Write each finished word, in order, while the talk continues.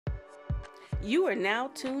You are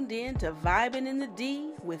now tuned in to Vibin' in the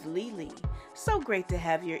D with Lily. So great to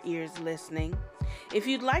have your ears listening. If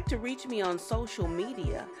you'd like to reach me on social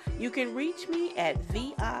media, you can reach me at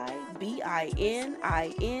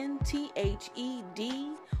VIBININTHED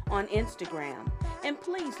on Instagram. And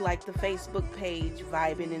please like the Facebook page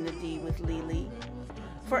Vibin' in the D with Lily.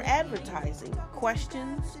 For advertising,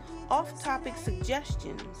 questions, off-topic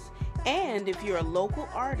suggestions, and if you're a local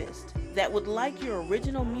artist that would like your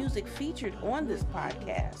original music featured on this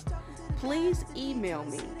podcast, please email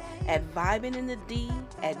me at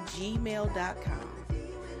vibininthed@gmail.com.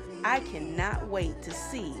 I cannot wait to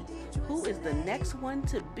see who is the next one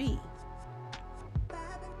to be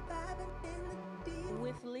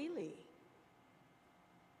with Lily.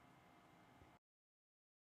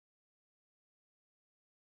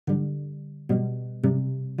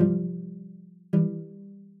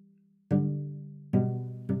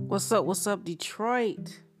 What's up,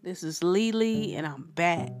 Detroit? This is Lily, and I'm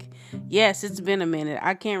back. Yes, it's been a minute.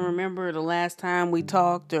 I can't remember the last time we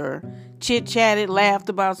talked or chit-chatted, laughed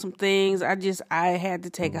about some things. I had to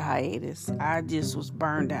take a hiatus. I just was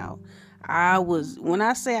burned out. When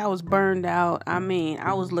I say I was burned out, I mean,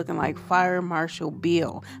 I was looking like Fire Marshal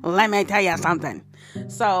Bill. Let me tell you something.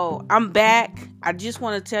 So, I'm back. I just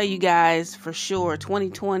want to tell you guys for sure,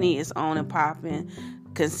 2020 is on and popping.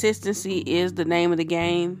 Consistency is the name of the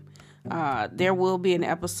game. There will be an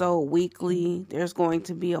episode weekly. There's going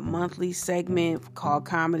to be a monthly segment called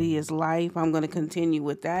Comedy is Life. I'm going to continue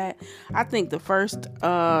with that. I think the first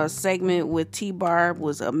segment with T-Barb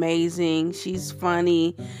was amazing. She's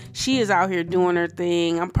funny. She is out here doing her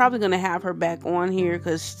thing. I'm probably going to have her back on here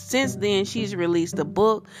because since then she's released a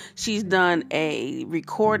book. She's done a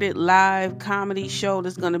recorded live comedy show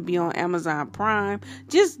that's going to be on Amazon Prime.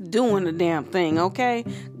 Just doing the damn thing, okay?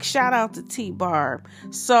 Shout out to T-Barb.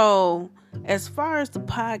 So, as far as the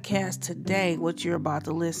podcast today, what you're about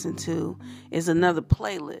to listen to is another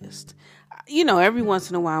playlist. You know, every once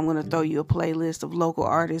in a while, I'm going to throw you a playlist of local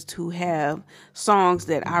artists who have songs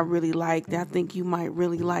that I really like that I think you might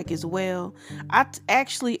really like as well.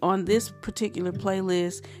 Actually, on this particular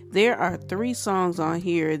playlist, there are 3 songs on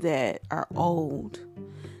here that are old.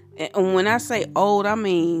 And when I say old, I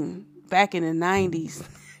mean back in the 90s.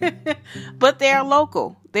 But they are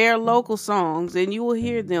local. They are local songs, and you will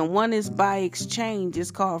hear them. One is by Exchange. It's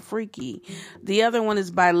called Freaky. The other one is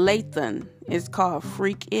by Lathan. It's called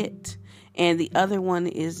Freak It. And the other one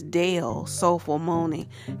is Dale, Soulful Moaning.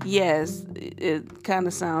 Yes, it kind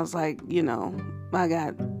of sounds like, you know, I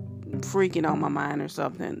got freaking on my mind or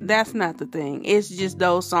something. That's not the thing. It's just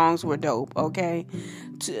those songs were dope, okay?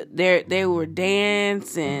 They were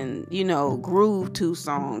dance and, you know, groove to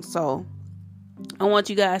songs. So I want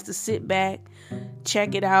you guys to sit back,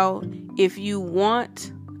 check it out. If you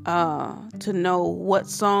want to know what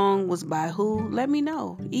song was by who, let me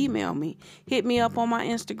know. Email me. Hit me up on my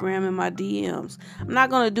Instagram and my DMs. I'm not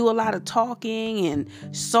going to do a lot of talking and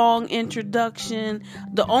song introduction.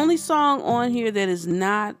 The only song on here that is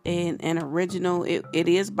not an original, it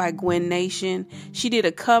is by Gwen Nation. She did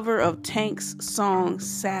a cover of Tank's song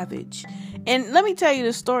Savage. And let me tell you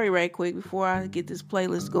the story right quick before I get this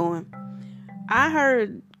playlist going. I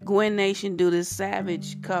heard Gwen Nation do this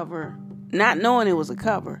Savage cover, not knowing it was a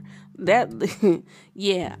cover.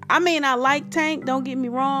 Yeah. I mean, I like Tank, don't get me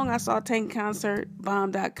wrong. I saw Tank concert,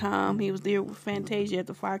 bomb.com. He was there with Fantasia at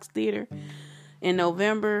the Fox Theater in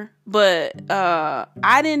November. But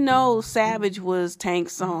I didn't know Savage was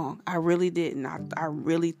Tank's song. I really didn't. I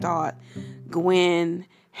really thought Gwen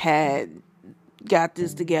had got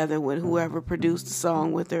this together with whoever produced the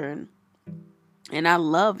song with her. And I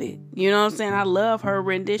love it. You know what I'm saying? I love her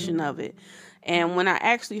rendition of it. And when I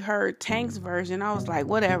actually heard Tank's version, I was like,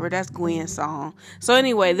 whatever, that's Gwen's song. So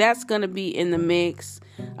anyway, that's going to be in the mix.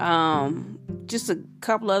 Just a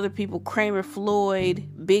couple other people, Kramer Floyd,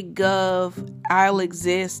 Big Gov, I'll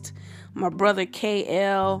Exist, my brother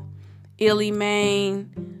KL, Illy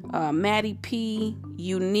Main, Maddie P,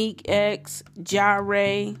 Unique X,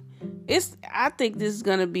 Jare. I think this is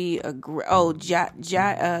gonna be a great.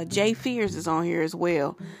 Jay Fears is on here as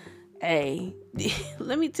well. Hey,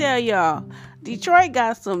 let me tell y'all, Detroit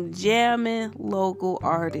got some jamming local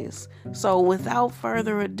artists. So without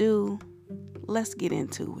further ado, let's get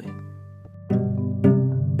into it.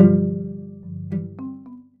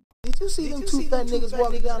 Did you see them 2 fat niggas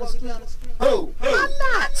walking down the street? Who? I'm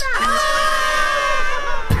not.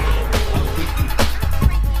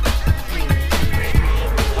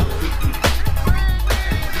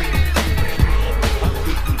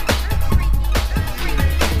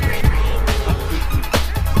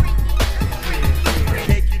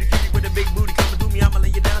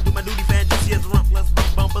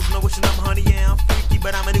 Know what I'm honey, yeah.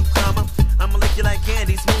 but I'm a newcomer. I'ma lick you like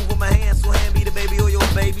candy, smooth with my hands. So hand me the baby or your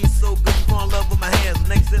baby. So good you fall in love with my hands.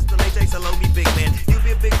 Next is the latex, hello me big man. You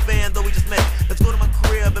be a big fan, though we just met. Let's go to my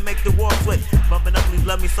crib and make the wall sweat. Bumping up, please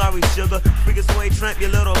love me, sorry sugar. Freaking away tramp, you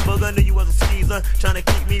little booger. Knew you was a skeezer. Trying to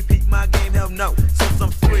keep me, peak my game, hell no. Since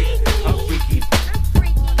I'm free, I'm freaky.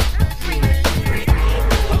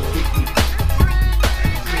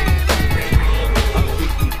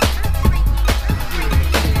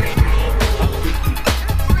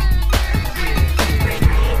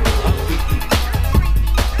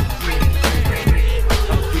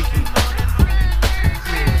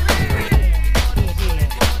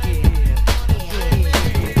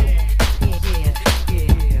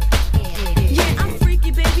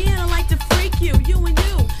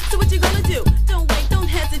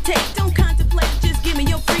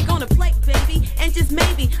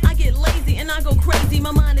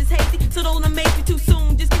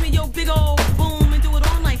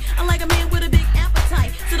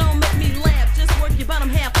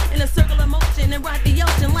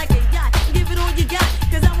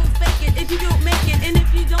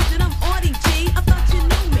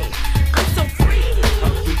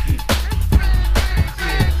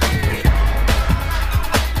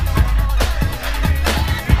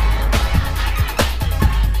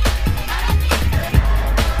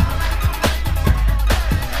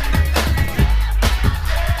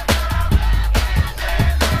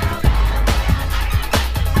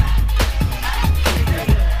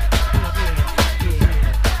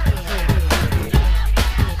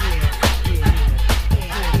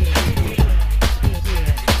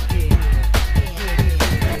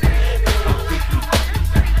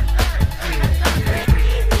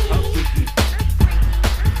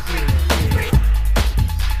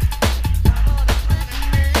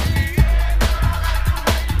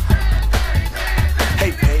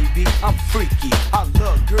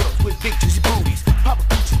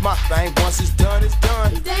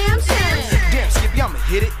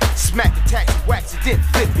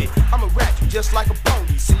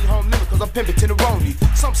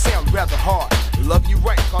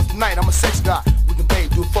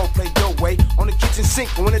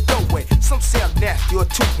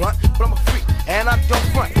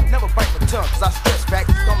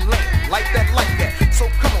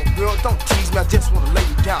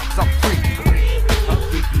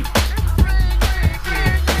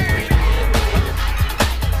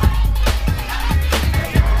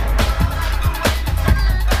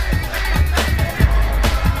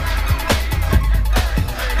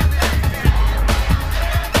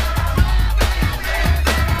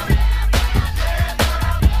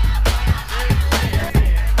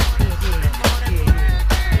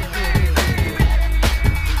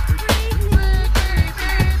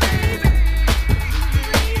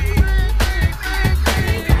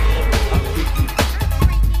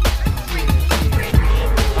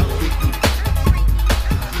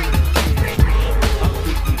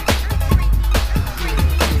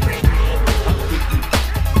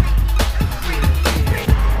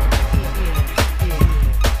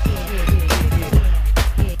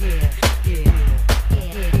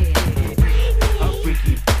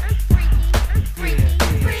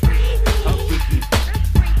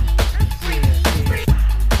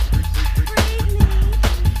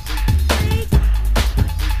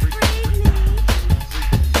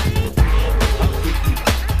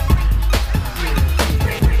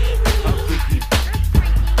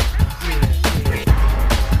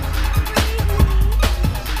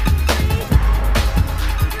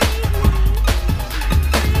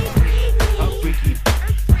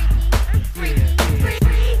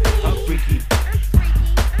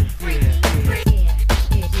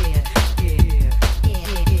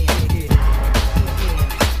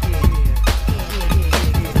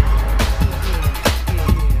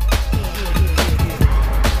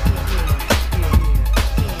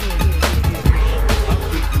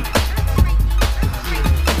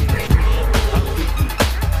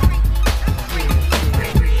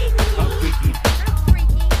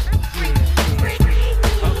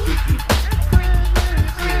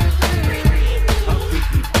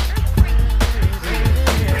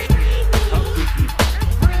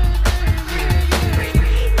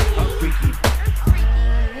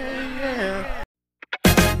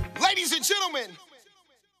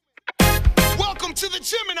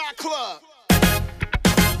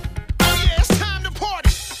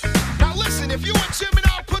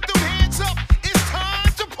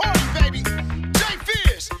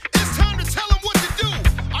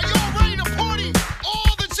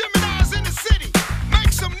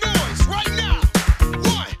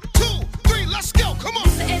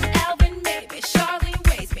 It's Alvin, baby, Charlie.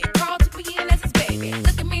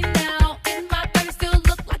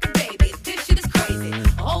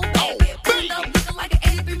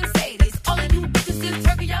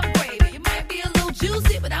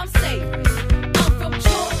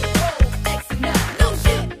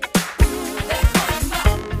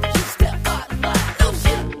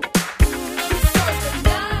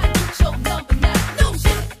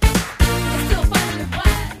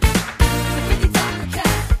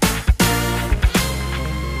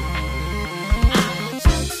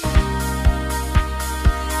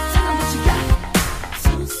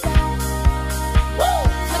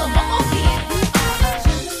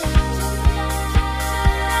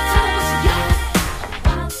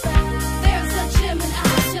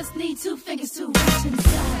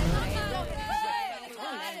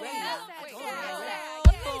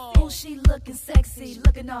 she looking sexy,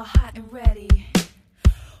 looking all hot and ready.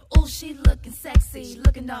 Ooh, she looking sexy,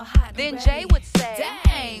 looking all hot and then ready. Jay would say,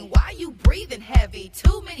 dang, why you breathing heavy?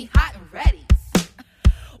 Too many hot and readies.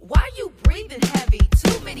 Why you breathing heavy?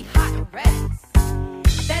 Too many hot and readies.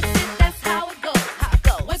 That's it, that's how it goes.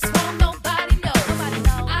 What's wrong, nobody knows.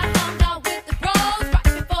 I hung out with the bros, right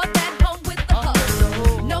before that home with the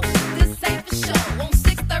hoes. No, this ain't for show. On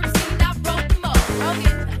 613, I broke them all.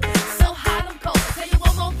 So hot, I'm cold. Tell you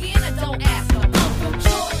one more again, I don't ask no. I'm from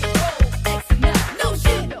Georgia, X and L. No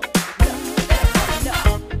shit. No.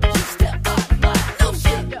 You step out of line. No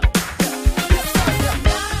shit. You start up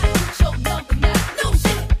nine. Your number 9. No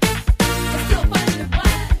shit. You're still fighting the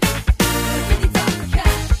blind. Really talk the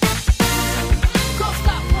cat. Go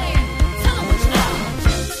stop playing. Tell 'em what you got.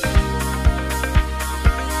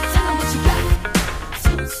 Tell 'em what you got.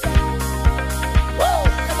 Tuesday. Woo!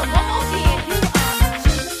 Come on, one more again. You are.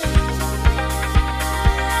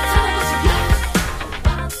 Tell 'em what you got.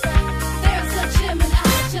 There's a gym and I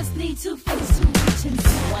just need 2 fingers to reach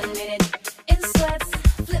inside. 1 minute in sweats,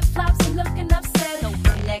 flip flops and looking upset.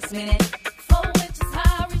 Next minute, 4 inches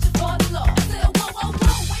high, reaching for the Lord. I said, whoa, whoa,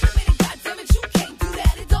 whoa, wait a minute, goddammit, you can't do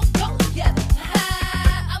that. It don't go together.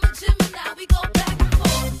 I'm a Gemini, we go back and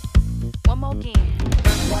forth. one more again.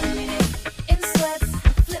 1 minute in sweats,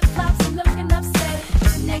 flip flops and looking upset.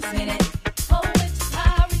 Next minute, 4 inches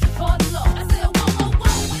high, reaching for the Lord. I said, whoa, whoa,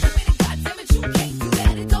 whoa, wait a minute, goddammit, you can't do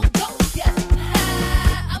that. It don't go together.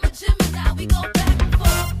 I'm a Gemini, we go back and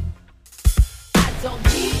forth. I don't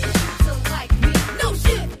need you to like me, no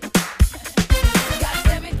shit.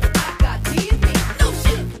 Goddammit, I got DNA, no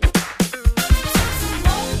shit.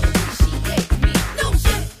 Simone appreciate me, no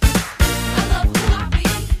shit. I love who I be.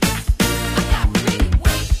 I got pretty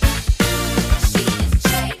weight. She is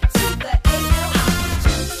J to the A-L.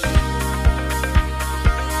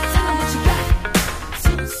 Tell 'em what you got.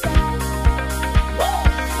 Tuesday. Woo!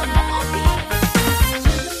 Come on, beat.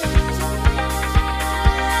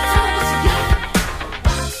 Tell 'em what you got.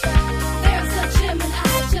 There's a gym and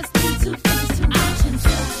I just need 2 fingers to reach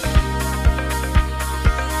inside.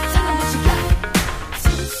 Tell 'em what you got.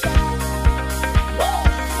 Tuesday. Woo!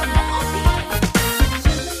 Come on, beat.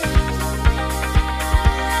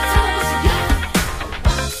 Tell 'em what you got.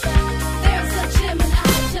 There's a gym and I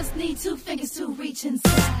just need 2 fingers to reach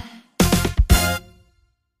inside.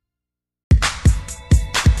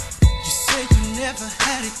 You say you never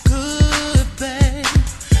had it good, babe.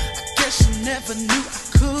 I guess you never knew I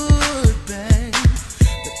could, babe.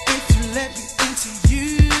 But if you let me into you,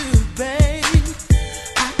 babe,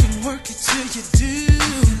 I can work it till you do,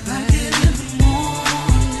 babe. In the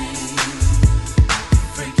morning, I can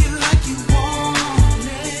freak it like you want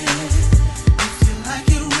it. If you like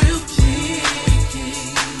it real kinky,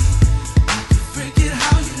 I can freak it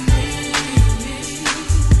how you need me.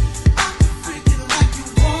 I can freak it like you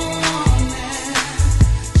want it.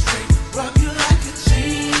 Straight rub you like a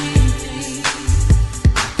genie.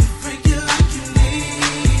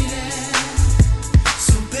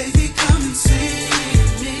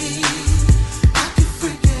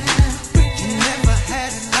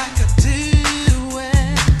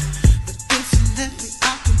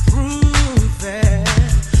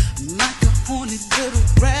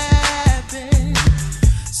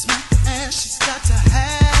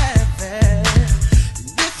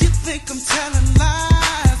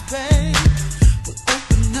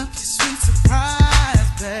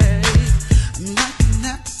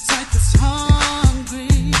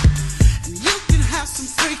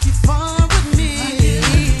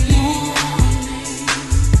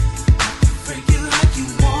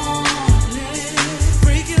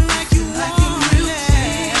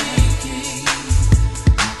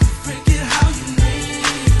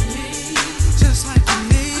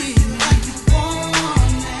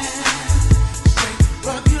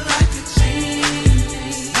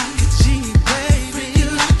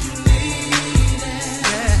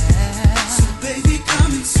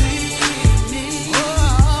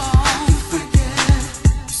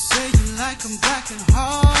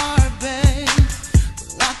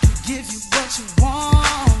 give you what you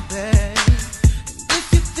want, babe.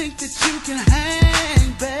 If you think that you can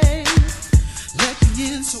hang, babe, let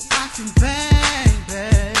me in so I can bang,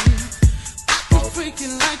 babe. I can freak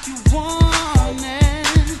it like you want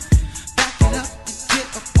it. Back it up and get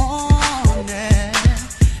up on it.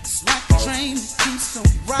 It's like a train that keeps on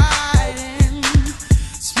riding.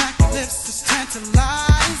 Smack your lips, it's tantalizing.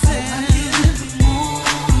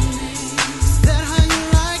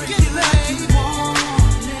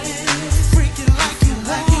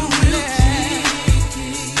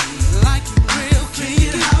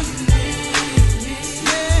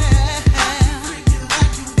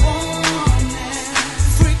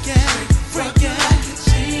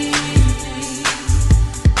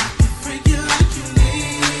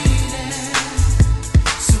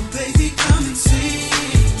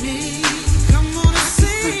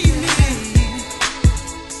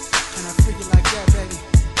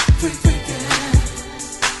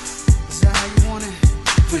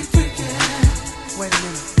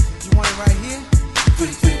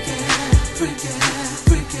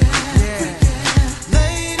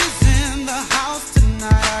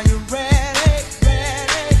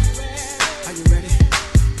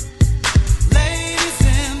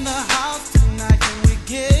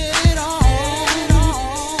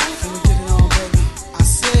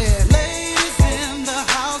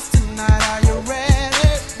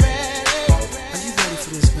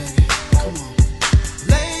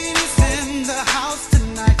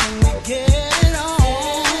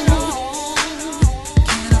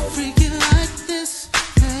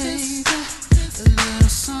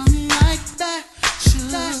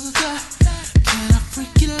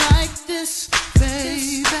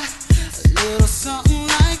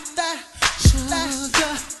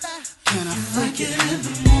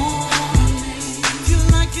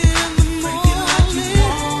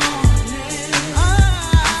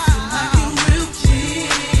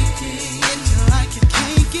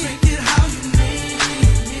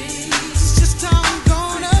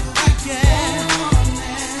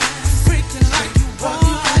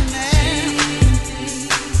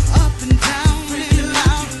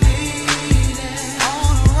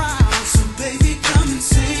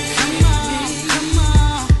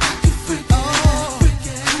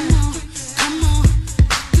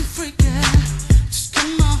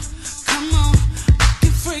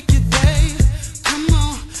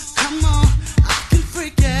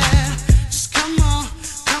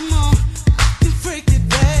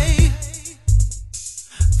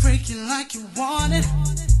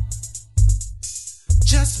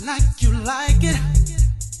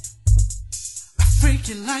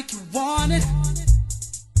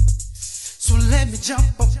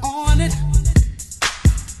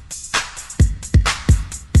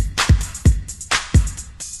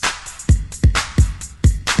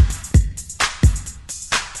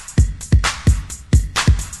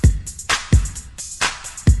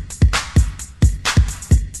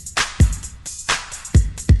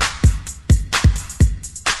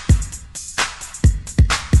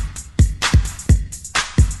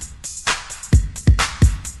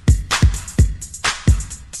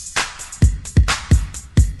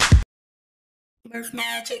 Murph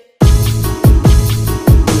Magic. Hey,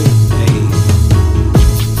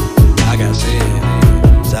 I got shit,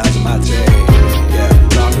 size of my tape, yeah,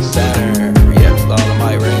 long as Saturn, yeah, with all of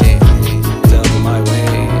my rain, tell me my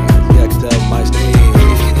wings, yeah, I can tell my sneeze,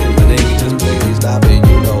 but nigga just please stop it,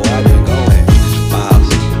 you know I've been going,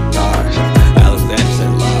 miles, cars, Alexander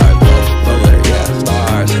said large, Fuller, yeah,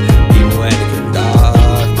 stars, even when it can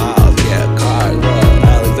dog, miles, yeah, cars, well,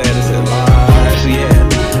 Alexander said large, yeah,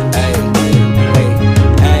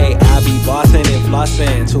 hey, I be bossing and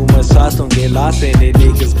flossing, too much sauce, don't get lost in it,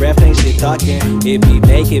 niggas breath ain't shit talking, it be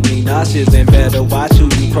making me nauseous, and better watch who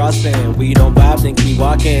you crossing, we don't vibe, then keep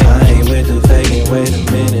walking, I ain't with the faking, wait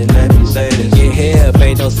a minute, let me say this, get here,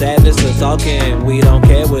 ain't no sadness or talking, we don't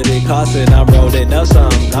care what it costing, I'm rolling up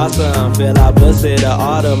something awesome, feel I busted the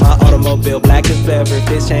autumn, my automobile black as ever,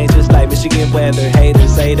 fish change just like Michigan weather,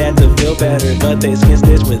 haters say that to feel better, but they skin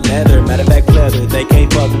stitched with leather, matter of fact leather, they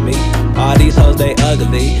can't fuck with me, all these hoes they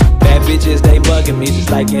ugly, bad bitches they bugging me, just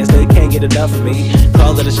like ants they can't get enough of me,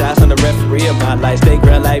 calling the shots on the referee of my life, stay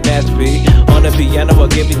ground like Master P, on the piano or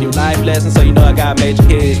giving you life lessons, so you know I got major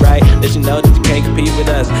kids, right, let you know that you can't compete with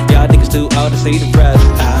us, y'all niggas too old to see the press,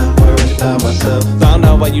 I worry about myself, so I don't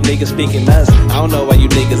know why you niggas speaking us, I don't know why you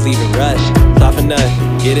niggas even rush, soften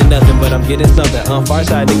up, getting nothing but I'm getting something, far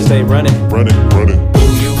side niggas say running, who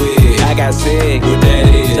you with, I got sick, who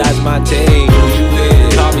that is, that's my team, who you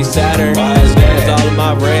with, call me Saturn, why is that, it's all in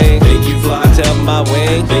my ring, make you fly, tell my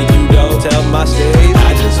wing, make you go, tell my stage,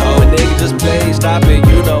 I just hope a nigga just play, stop it,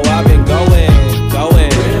 you know I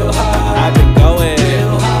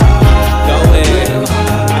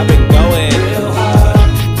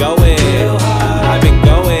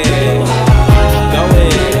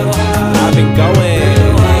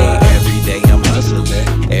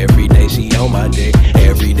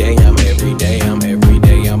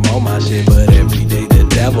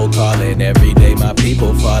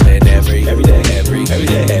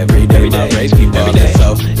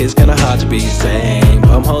be the same.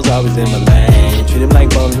 Bum hoes always in my lane. Treat them like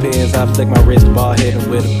bowling pins. I flick my wrist, ball, hit them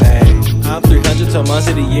with a bang. I'm 300 months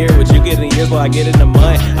of the year. What you get in years, well, I get it in a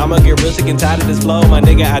month. I'ma get real sick and tired of this flow. My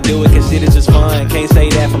nigga, I do it cause shit is just fun. Can't say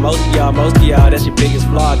that for most of y'all. Most of y'all, that's your biggest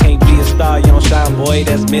flaw. Can't be a star, you don't shine, boy,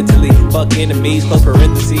 that's mentally. Fuck enemies, close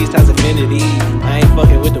parentheses, times infinity. I ain't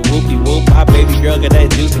fucking with the whoopie-whoop. My baby girl got that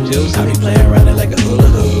juicy juice. I be playing around it like a hula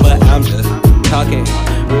hoop. But I'm just talking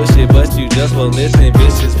real shit, but you just won't listen.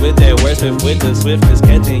 Bitches with that wordsmith, with the swiftness,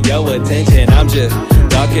 catching your attention. I'm just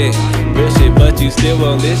talking real shit, but you still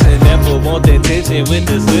won't listen. Never want that tension with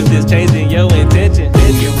the swiftness, changing your intention.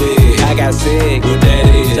 Who you with? I got sick. Who that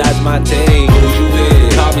is? That's my team. Who you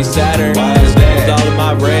with? Call me Saturn. Why is that? It's all in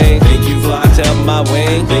my ring. Think you fly? Tell me my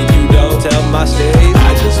wing. Think you dope? Tell me my stage.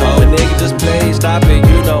 I just hope a nigga just play. Stop it.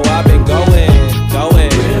 You know I've been going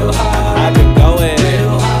real high. I've been going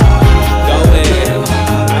real high.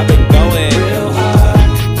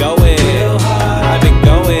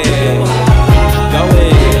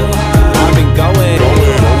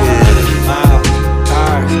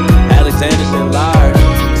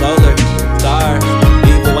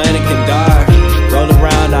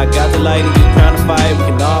 Lady, you tryna fight, we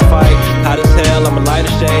can all fight. Hot as hell, I'm a lighter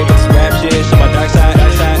shade, but some rap shit, so my dark side,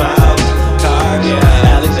 my house, car,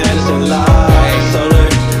 yeah. Alexander's in light, solar,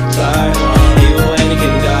 stars, even when it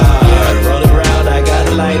can die. Rolling around, I got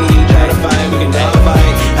a lady, you tryna fight, we can all fight.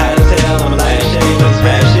 Hot as hell, I'm a lighter shade, but some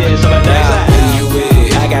rap shit, so my dark side. Who you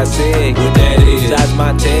with? I got sick, who that is? That's my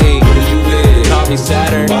team. Who you with? Call me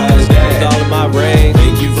Saturn. Why is that? It's all in my ring.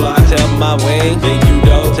 Think you fly? Tell me my wing. Think you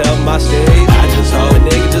dope? Tell me my stage. I just hope a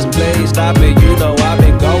nigga just play. Stop it, you know I've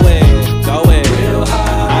been going real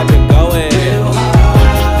high. I've been going real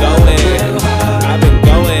high. Going, I've been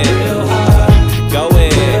going real high.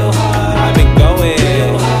 Going, I've been going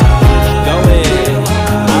real high. Going,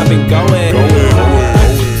 I've been going.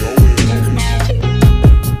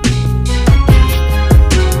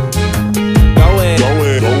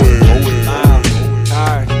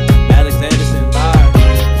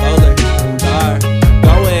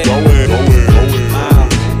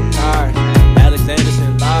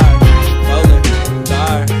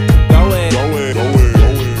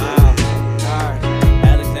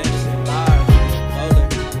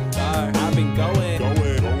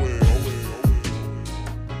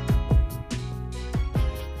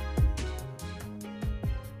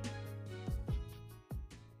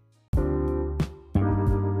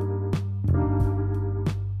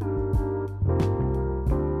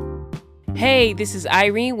 Hey, this is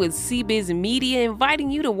Irene with CBiz Media inviting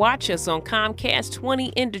you to watch us on Comcast 20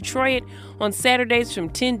 in Detroit on Saturdays from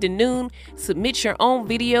 10 to noon. Submit your own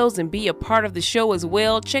videos and be a part of the show as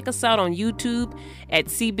well. Check us out on YouTube at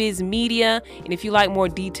CBiz Media. And if you like more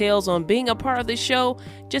details on being a part of the show,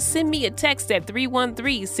 just send me a text at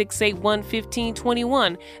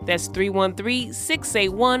 313-681-1521. That's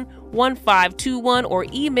 313-681-1521 or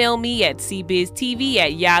email me at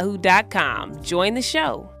cbiztv@yahoo.com. Join the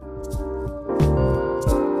show.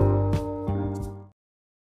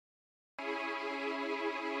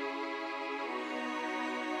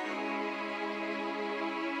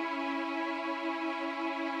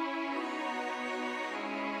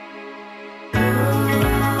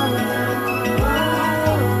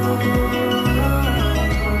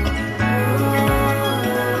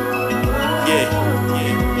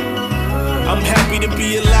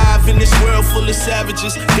 Full of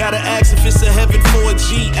savages, gotta ask if it's a heaven for a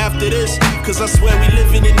G after this. Cause I swear we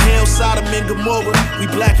living in hell, Sodom and Gomorrah. We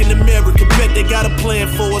black in America, bet they got a plan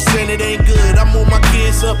for us and it ain't good. I move my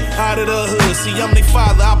kids up out of the hood. See, I'm their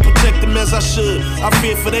father, I protect them as I should. I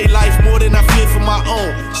fear for their life more than I fear for my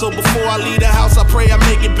own. So before I leave the house, I pray I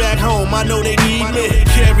make it back home. I know they need me,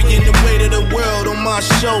 carrying the weight of the world on my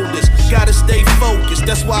shoulders. Gotta stay focused,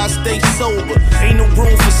 that's why I stay sober. Ain't no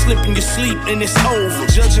room for slipping your sleep and it's over.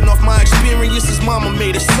 Judging off my experiences, mama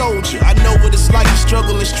made a soldier. I know what it's like to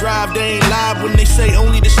struggle and strive. They ain't lie when they say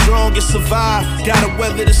only the strongest survive. Gotta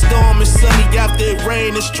weather the storm, it's sunny after it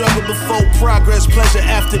rain. It's struggle before progress, pleasure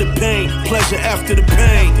after the pain. Pleasure after the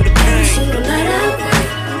pain. The pain. Single night I pray,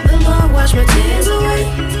 the Lord wash my tears away.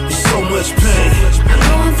 There's so much pain. I'm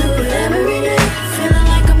going through it every day, feeling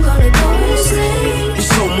like I'm gonna go insane. There's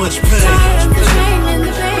so much pain. Tired of the pain and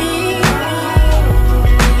the pain.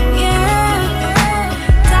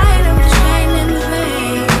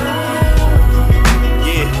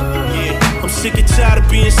 Sick and tired of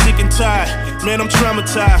being sick and tired. Man, I'm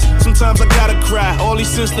traumatized. Sometimes I gotta cry. All these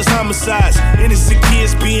senseless homicides. Innocent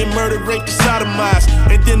kids being murdered, raped, and sodomized.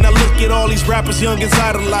 eyes. And then I look at all these rappers youngins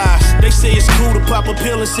idolize. They say it's cool to pop a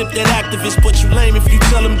pill and sip that activist, but you lame if you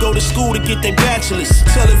tell them go to school to get their bachelor's.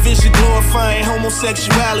 Television glorifying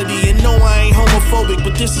homosexuality, and no, I ain't homophobic,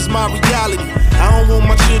 but this is my reality. I don't want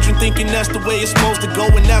my children thinking that's the way it's supposed to go,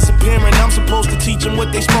 and as a parent, I'm supposed to teach them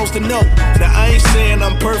what they supposed to know. Now, I ain't saying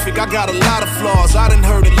I'm perfect, I got a lot of flaws. I done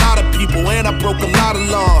hurt a lot of people, and I broke a lot of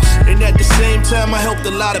laws. And at the same time, I helped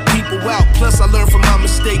a lot of people out. Plus, I learned from my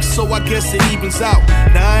mistakes, so I guess it evens out.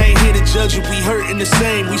 Now, I ain't here to judge you, we hurtin' the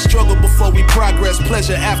same. We struggle before we progress,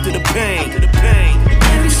 pleasure after the pain.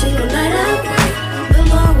 Every single night I pray, the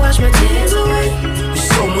Lord wash my tears away.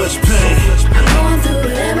 So much pain. I'm going through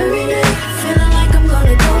it every day, feeling like I'm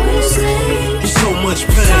gonna go insane. So much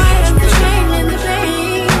pain. Tired of the pain and the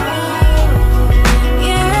pain.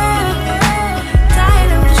 Yeah,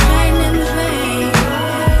 tired of the pain and the pain.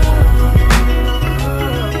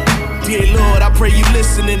 Dear Lord, I pray you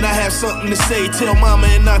listening. I have something to say. Tell Mama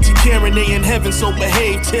and Auntie Karen they in heaven, so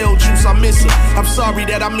behave. Tell Juice I miss her. I'm sorry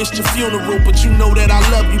that I missed your funeral, but you know that I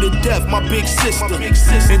love you to death, my big sister.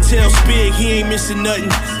 And tell Spig he ain't missing nothing.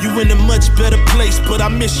 You in a much better place, but I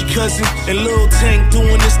miss you, cousin. And Lil Tank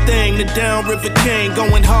doing this thing, the Downriver King,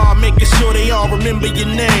 going hard, making sure they all remember your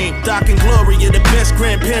name. Doc and Gloria, the best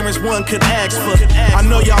grandparents one could ask for. I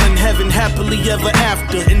know y'all in heaven happily ever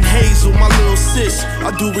after. And Hazel, my little sis,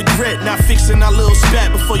 I do regret not fixing our little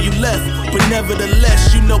spat before you left, but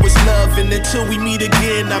nevertheless, you know it's love. And until we meet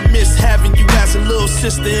again, I miss having you as a little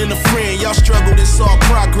sister and a friend. Y'all struggled and saw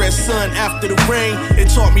progress, son, after the rain. It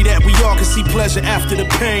taught me that we all can see pleasure after the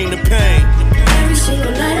pain, the pain. Every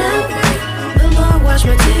single night I pray, the Lord wash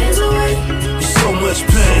my tears away. So much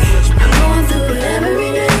pain. I'm going through it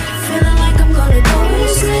every day, feeling like I'm gonna go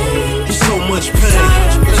insane. So much pain.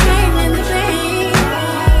 Tired of the pain and the pain.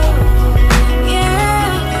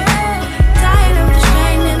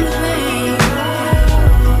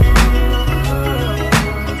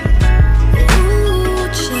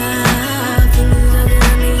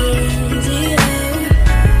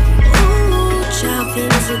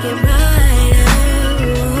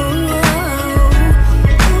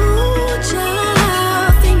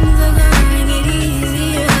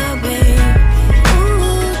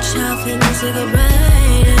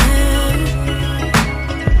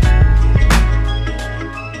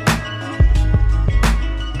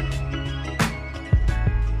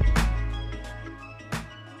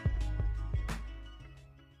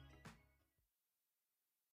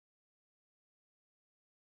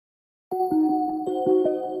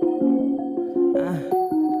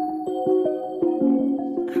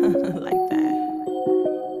 Like that.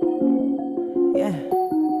 Yeah.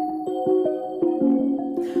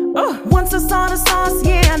 Oh, once I saw the sauce,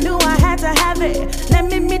 yeah, I knew I had to have it. Let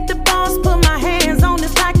me meet the boss, put my hands on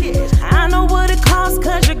this package. I know what it costs,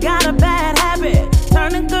 cause you got a bad habit.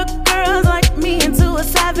 Turning good girls like me into a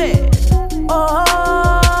savage. Oh,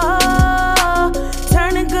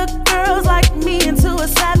 turning good girls like me into a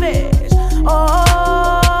savage.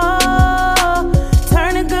 Oh,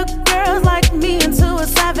 turning good girls like me into a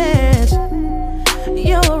savage.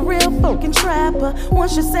 You're a real fucking trapper.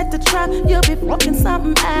 Once you set the trap, you'll be fucking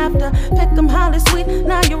something after. Pick 'em holly sweet,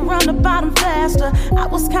 now you run the bottom faster. I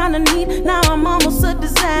was kinda neat, now I'm almost a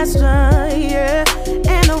disaster. Yeah,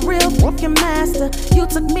 and a real fucking master. You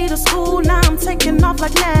took me to school, now I'm taking off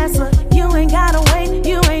like NASA. You ain't gotta wait,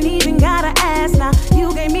 you ain't even gotta ask. Now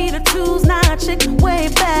you gave me the tools, now a chick way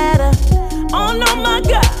better. Oh no, my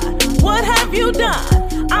God, what have you done?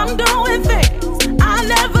 I'm doing things I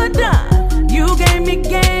never done. You gave me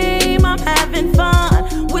game, I'm having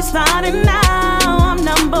fun. We're starting now, I'm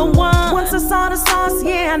number one. Once I saw the sauce,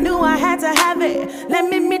 yeah, I knew I had to have it. Let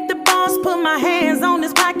me meet the boss, put my hands on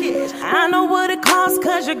this package. I know what it costs,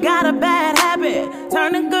 cause you got a bad habit.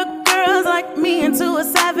 Turning good girls like me into a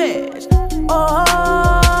savage. Oh,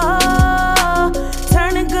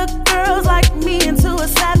 turning good girls like me into a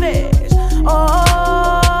savage.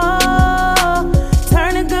 Oh,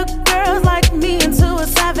 turning good girls like me into a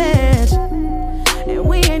savage. And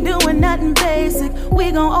we ain't doing nothing basic.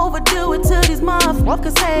 We gon' overdo it till these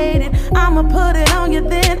motherfuckers hate it. I'ma put it on you,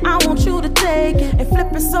 then I want you to take it. And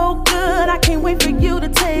flip it so good, I can't wait for you to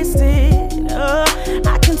taste it.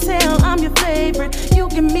 I can tell I'm your favorite. You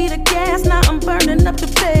give me the gas, now I'm burning up the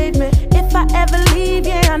pavement. If I ever leave,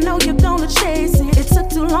 yeah, I know you're gonna chase it. It took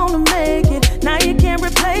too long to make it, now you can't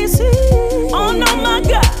replace it. Oh no, my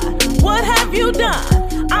God, what have you done?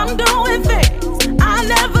 I'm doing things I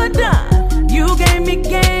never done. You gave me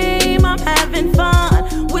game, I'm having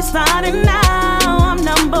fun. We're starting now, I'm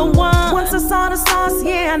number one. Once I saw the sauce,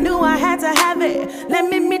 yeah, I knew I had to have it. Let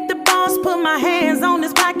me meet the boss, put my hands on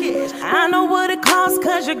this package. I know what it costs,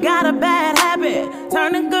 cause you got a bad habit.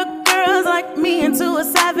 turning good girls like me into a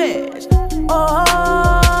savage. Oh,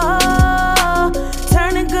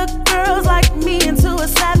 turning good girls like me into a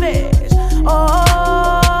savage.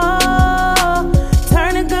 Oh,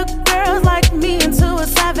 turning good girls like me into a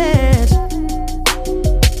savage.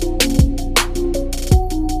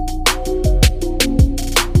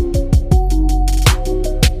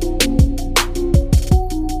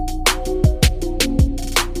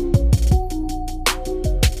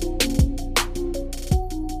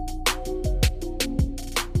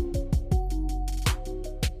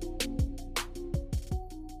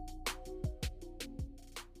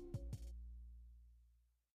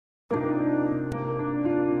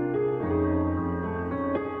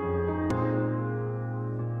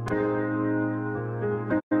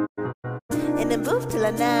 In the booth till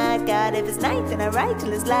I night, God, if it's night, then I ride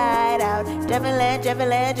till it's light out. Traveling,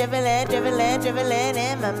 traveling, traveling, traveling, traveling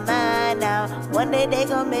in my mind now. One day they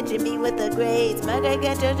gon' mention me with the grades. My girl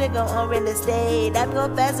got children go on real estate. I'm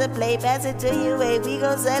gon' pass a play, pass it to you, hey, we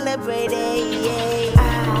gon' celebrate, hey.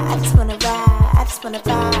 I just wanna ride, I just wanna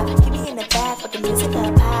vibe. Keep me in the back with the music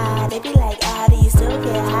up high. They be like, do you still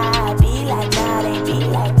get high? Be like, nah, they be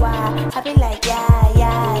like, why? I be like, yeah,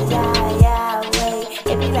 yeah, yeah, yeah, wait.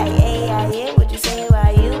 They be like, hey, I hear what you say,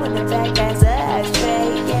 why you in the back, that's a ashtray,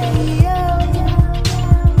 yeah.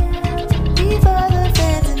 Before the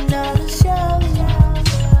fans and all the shows,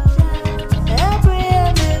 every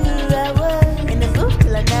remember I was in the booth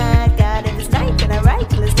till I night, God, if it's night, then I ride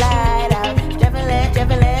till it's light out. Traveling,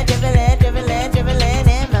 traveling, traveling, traveling, traveling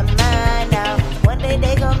in my mind now. One day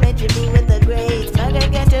they gon' mention me with the grades. My girl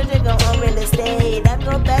got children go on real estate. I'm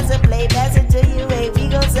gon' pass a play, pass it to you, hey, we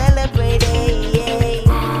gon' celebrate, hey.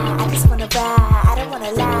 I just wanna ride, I don't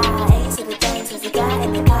wanna lie. Ain't see the things since you got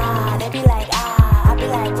in the car. They be like, I be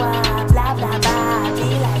like, why, blah, blah, blah.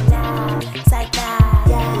 Be like, nah, it's like, nah,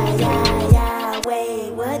 yeah, yeah, yeah.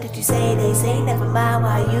 Wait, what did you say? They say never mind,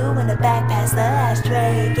 while you in the back past the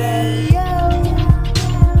ashtray, yeah.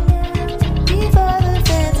 Before the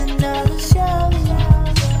fans and all the shows,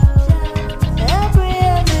 every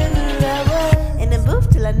remember I was in the booth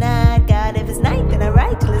till I night, God, if it's night, then I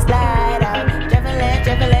ride till it's light out. Traveling,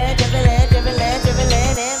 traveling, traveling, traveling,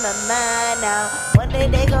 traveling in my mind now. One day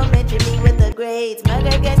they gon' mention me with the grades. My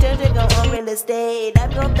girl got children go on real estate.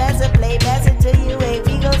 I'm gon' pass a play, pass it to you, hey,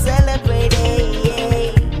 we gon' celebrate,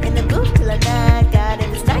 hey. In the booth till I night, God,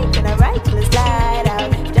 if it's night, then I ride till it's light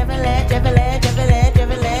out. Traveling, traveling, traveling,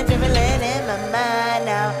 traveling, traveling in my mind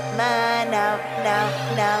now,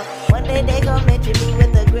 now. One day they gon' mention me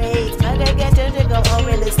with the grades. My girl got children go on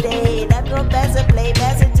real estate. I'm gon' pass a play,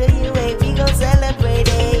 pass it to you, hey, we gon' celebrate,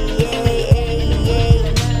 hey, hey, hey, hey.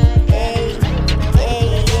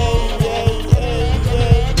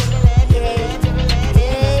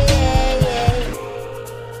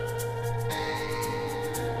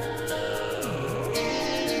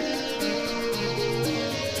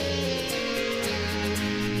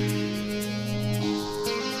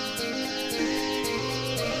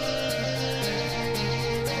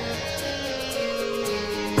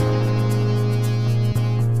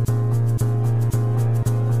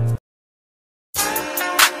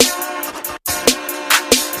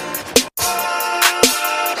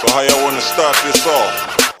 So how y'all wanna start this off?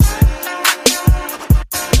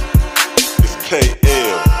 It's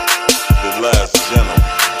KL, the last gentleman.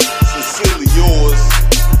 Sincerely yours,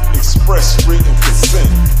 express written consent.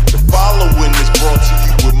 The following is brought to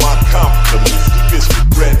you with my compliments, deepest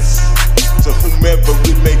regrets to whomever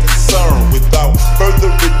it may concern. Without further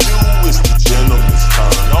ado, it's the gentleman's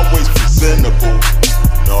turn. Always presentable.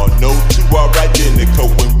 No two are identical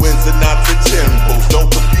when wins are not pretendable. Don't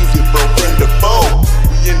confuse it, bro, friend or foe.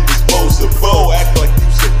 We indisposable, act like you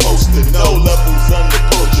supposed to know. Levels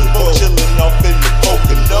unapproachable, chilling off in the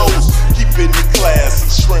Poconos. Keeping it classy,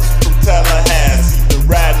 shrimp from Tallahassee. Been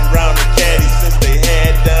riding round the caddy since they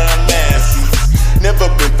had Don Massey.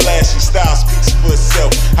 Never been flashy, style speaks for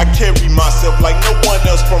itself. I carry myself like no one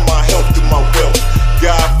else, from my health to my wealth.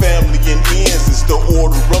 God, family, and ends is the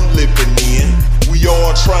order I'm living in. We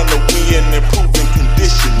all trying to win, improving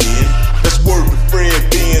conditioning. That's word to Fred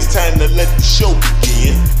Benz, time to let the show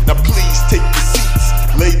begin. Now please take your seats,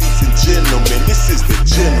 ladies and gentlemen. This is the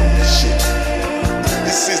gentleman shit.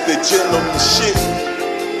 This is the gentleman shit.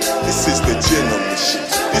 This is the gentleman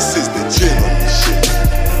shit. This is the gentleman shit.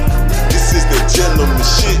 This is the gentleman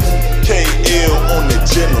shit. KL on the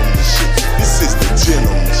gentleman shit. This is the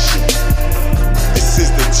gentleman shit. This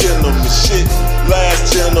is the gentleman shit.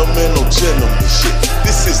 Last gentleman on gentleman shit.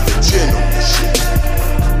 This is the gentleman shit.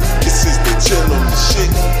 This is the gentleman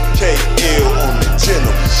shit. KL on the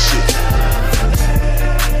gentleman shit.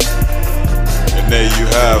 And there you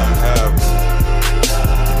have it.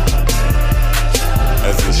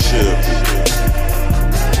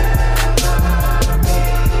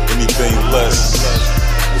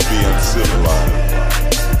 civilized.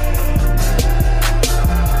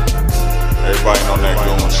 Everybody on that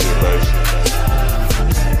goon shit, baby.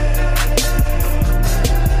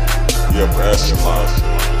 We upper echelon.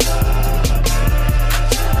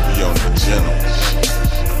 We on the gentle shit.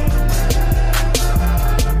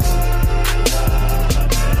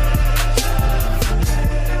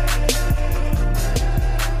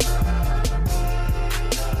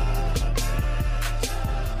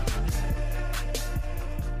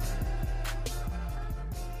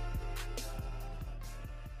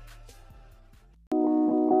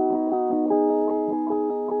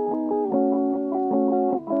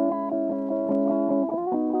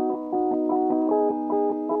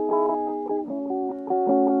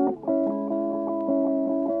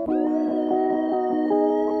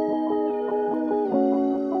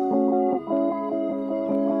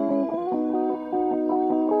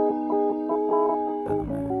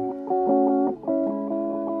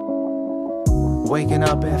 Waking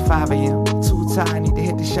up at 5 a.m., too tired, need to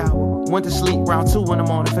hit the shower. Went to sleep around 2 in the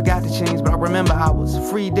morning, forgot to change, but I remember hours.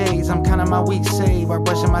 Free days, I'm counting my weeks saved while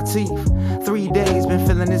brushing my teeth. 3 days, been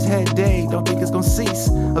feeling this head day, don't think it's gonna cease.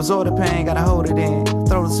 Absorb the pain, gotta hold it in.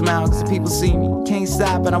 Throw the smile, cause the people see me. Can't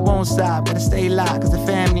stop, but I won't stop, gotta stay locked, cause the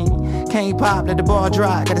fam need me. Can't pop, let the bar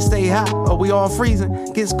dry, gotta stay hot, or we all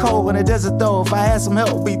freezing. Gets cold in the desert though, if I had some help,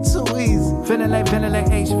 it'd be too easy. Feeling like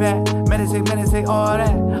HVAC, meditate, all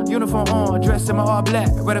that. Uniform on, dressed in my all black.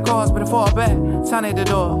 Ready cars, better fall back. Sign at the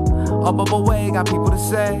door, up away, got people to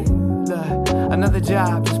say. Look, another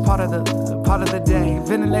job, just part of the day.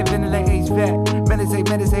 Ventilate, HVAC,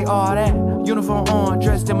 meditate, all that. Uniform on,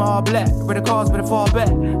 dressed in my all black. Ready cars, better fall back.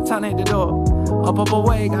 Sign at the door, up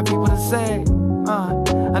away, got people to say.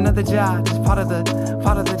 Another job, just part of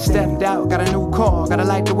the stepped out, got a new car, gotta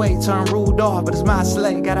light the way, turn rude off, but it's my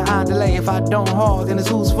slate, got an eye delay, if I don't hog, then it's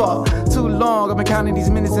whose fault? Too long, I've been counting these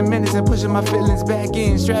minutes and minutes and pushing my feelings back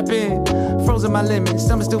in, strap in, frozen my limits,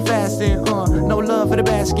 stomach still fasting, no love for the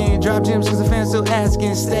basking, drop gyms cause the fans still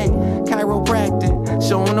asking, stay, chiropractic,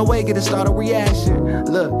 showing the way, get a start a reaction,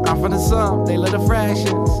 look, I'm from the sum, they love the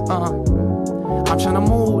fractions, I'm tryna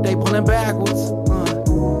move, they pulling backwards,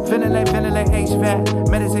 Ventilate, HVAC,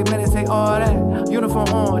 meditate, all that. Uniform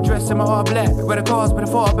on, dressed in my all black. Ready cars, better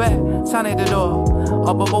fall back. Sign at the door,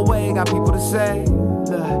 up away, got people to say.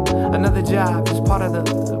 Look, another job, just part of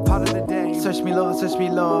the day. Search me, Lord,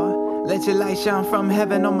 let your light shine from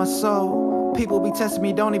heaven on my soul. People be testing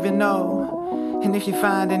me, don't even know. And if you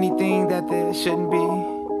find anything that there shouldn't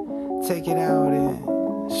be, take it out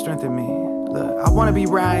and strengthen me. Look, I wanna be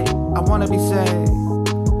right, I wanna be saved,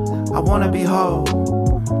 I wanna be whole.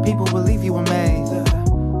 People believe you amazed.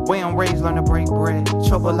 Way I'm raised, learn to break bread.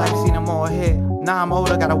 Trouble life, seen them all ahead. Now I'm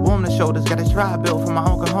older, got a woman shoulders, got a tribe built from my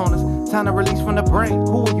own cojones. Time to release from the brain.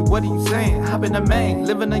 Who are you? What are you saying? Hop in the main,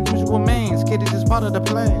 living unusual means. Kid is just part of the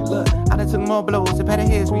plan. Look, I done took more blows. If had a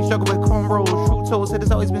heads, we struggle with cornrows. True toes, said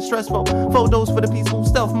it's always been stressful. Photos for the peaceful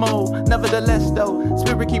stealth mode. Nevertheless though,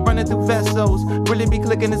 spirit keep running through vessels. Really be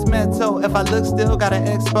clicking this metal. If I look still, gotta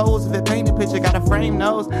expose. If it paint a picture, gotta frame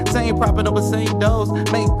nose. Same propping over same dose.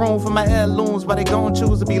 Make room for my heirlooms, but they gon'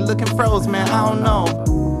 choose to be looking froze, man. I don't know.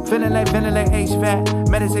 Ventilate, HVAC,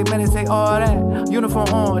 meditate, all that. Uniform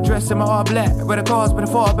on, dressed in my all black. Ready cars, better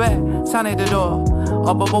fall back. Sign at the door,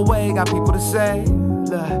 up away, got people to say.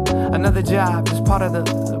 Look, another job, just part of the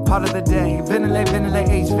day. Ventilate,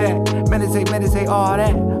 HVAC, meditate, all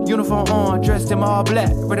that. Uniform on, dressed in my all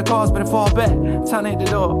black. Ready cars, better fall back. Sign at the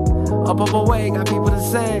door, up away, got people to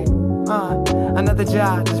say. Another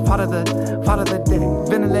job, just part of the day.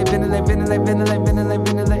 Ventilate,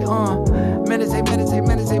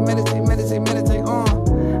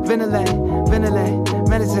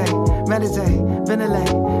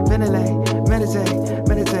 meditate, meditate,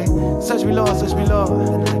 meditate. Search me, Lord,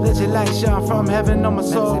 let your light shine from heaven on my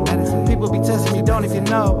soul. People be testing me, don't even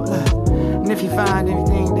know. And if you find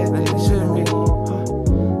anything that it shouldn't be,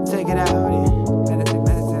 take it out and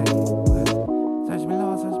meditate. Search me,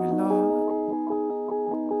 Lord.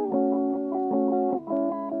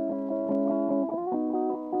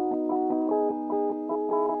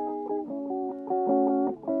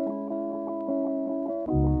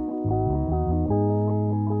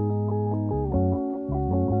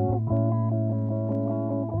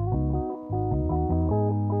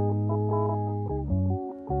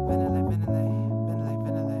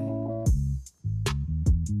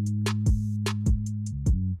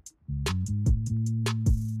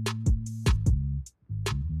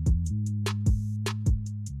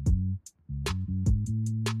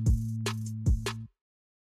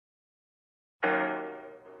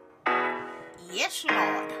 Yes,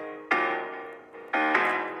 Lord.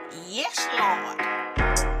 Yes, Lord.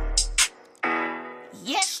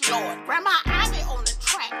 Lord, Grandma Ivy on the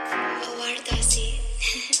track.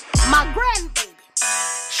 My grandbaby,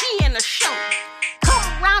 she in the show. Come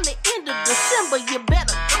around the end of December, you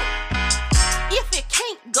better go. If you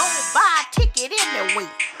can't go, buy a ticket anyway.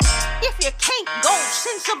 If you can't go,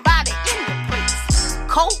 send somebody in the place.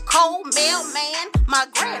 Coco, Mailman, my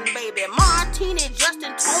grandbaby, Martini,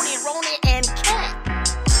 Justin, Tony, Ronnie, and Cat.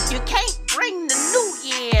 You can't bring the new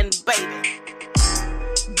year in, baby.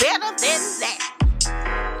 Better than that.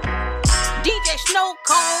 DJ Snow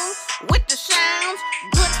Cone with the sounds,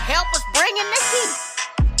 good helpers bringing the heat.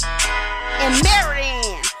 And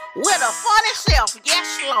Marianne with a funny self,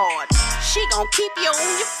 yes Lord, she gon' keep you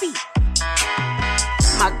on your feet.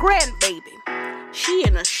 My grandbaby, she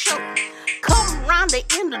in a show. Come around the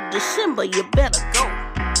end of December, you better go.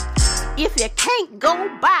 If you can't go,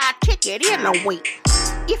 buy a ticket in a week.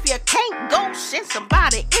 If you can't go, send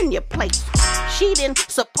somebody in your place. She done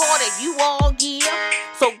supported you all year,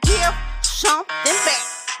 so give something back.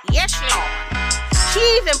 Yes, Lord. She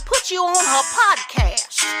even put you on her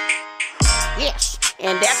podcast. Yes,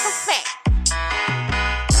 and that's a fact.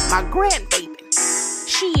 My grandbaby,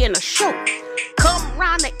 she in a show. Come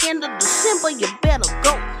around the end of December, you better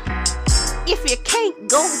go. If you can't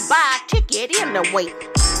go, buy a ticket in the wait.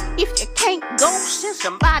 If you can't go, send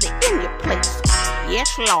somebody in your place.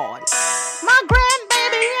 Yes, Lord. My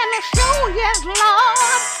grandbaby in the show, yes,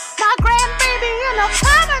 Lord. My grandbaby in a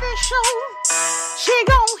comedy show. She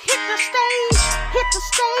gon' hit the stage,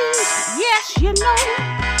 yes, you know.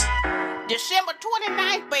 December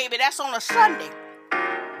 29th, baby, that's on a Sunday.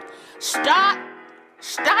 Start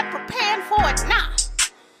preparing for it now.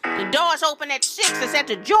 The doors open at 6, it's at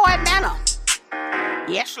the Joy Manor.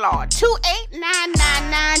 Yes, Lord.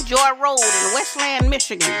 28999 Joy Road in Westland,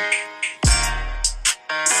 Michigan.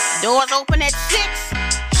 Doors open at 6.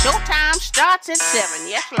 Showtime starts at 7.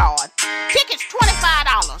 Yes, Lord. Tickets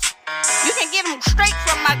 $25. You can get them straight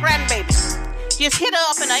from my grandbaby. Just hit her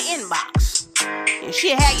up in her inbox, and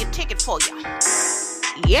she'll have your ticket for you.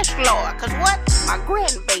 Yes, Lord. Cause what? My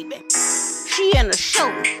grandbaby, she in the show.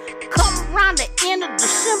 Come around the end of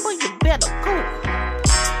December, you better go.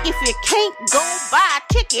 If you can't go, buy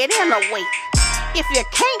a ticket in a wait. If you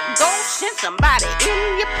can't go, send somebody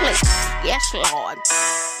in your place. Yes, Lord.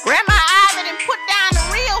 Grandma Ivy done put down the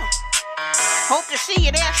reel. Hope to see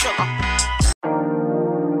you there, sugar.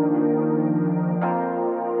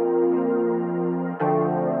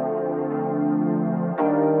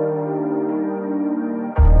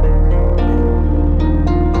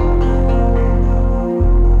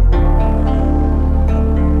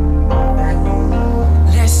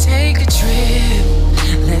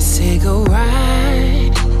 Take a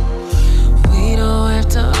ride. We don't have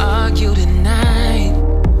to argue tonight.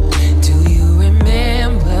 Do you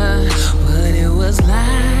remember what it was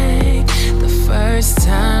like the first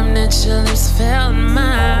time that your lips felt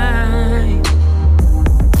mine?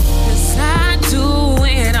 'Cause I do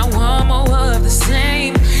it, I want more of the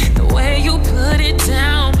same. The way you put it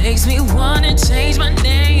down makes me wanna change my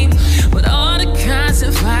name. But all the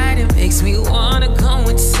constant fighting makes me wanna go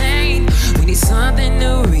insane. We need something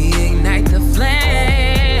to reignite the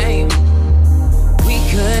flame. We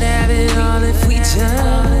could have it all if we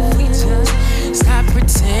just stop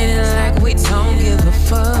pretending like we don't give a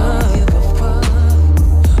fuck.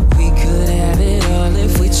 We could have it all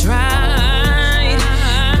if we tried,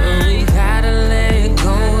 but we gotta let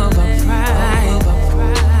go of our pride.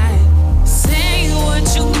 Say what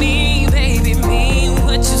you mean, baby, mean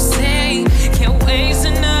what you say. Can't waste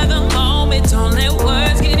another moment, don't let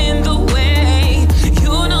words get in the way.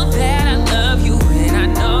 You know that I love you and I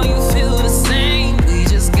know you feel the same. We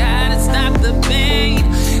just gotta stop the pain,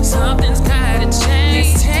 something's gotta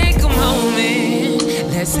change. Let's take a moment,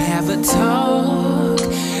 let's have a talk,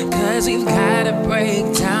 'cause we've gotta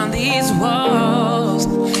break down these walls.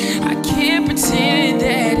 I can't pretend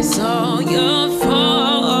that it's all your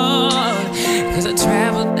fault, 'cause I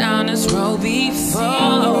traveled down this road before.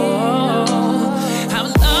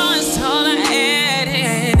 I've lost all I had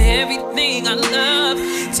and everything I love.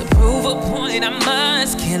 To prove a point I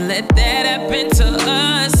must, can't let that happen to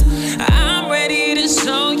us. I'm ready to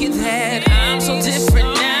show you that I'm so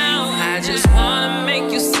different now. I just wanna make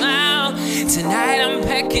you smile. Tonight I'm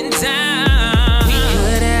packing down. We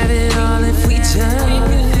could have it all if we just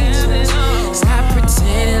stop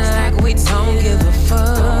pretending like we don't give a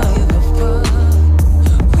fuck.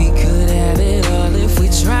 We could have it all if we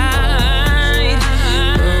tried,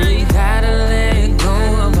 but we gotta let go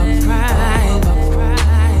of our pride.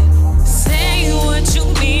 Say what you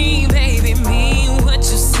mean, baby, mean what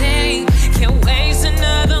you say.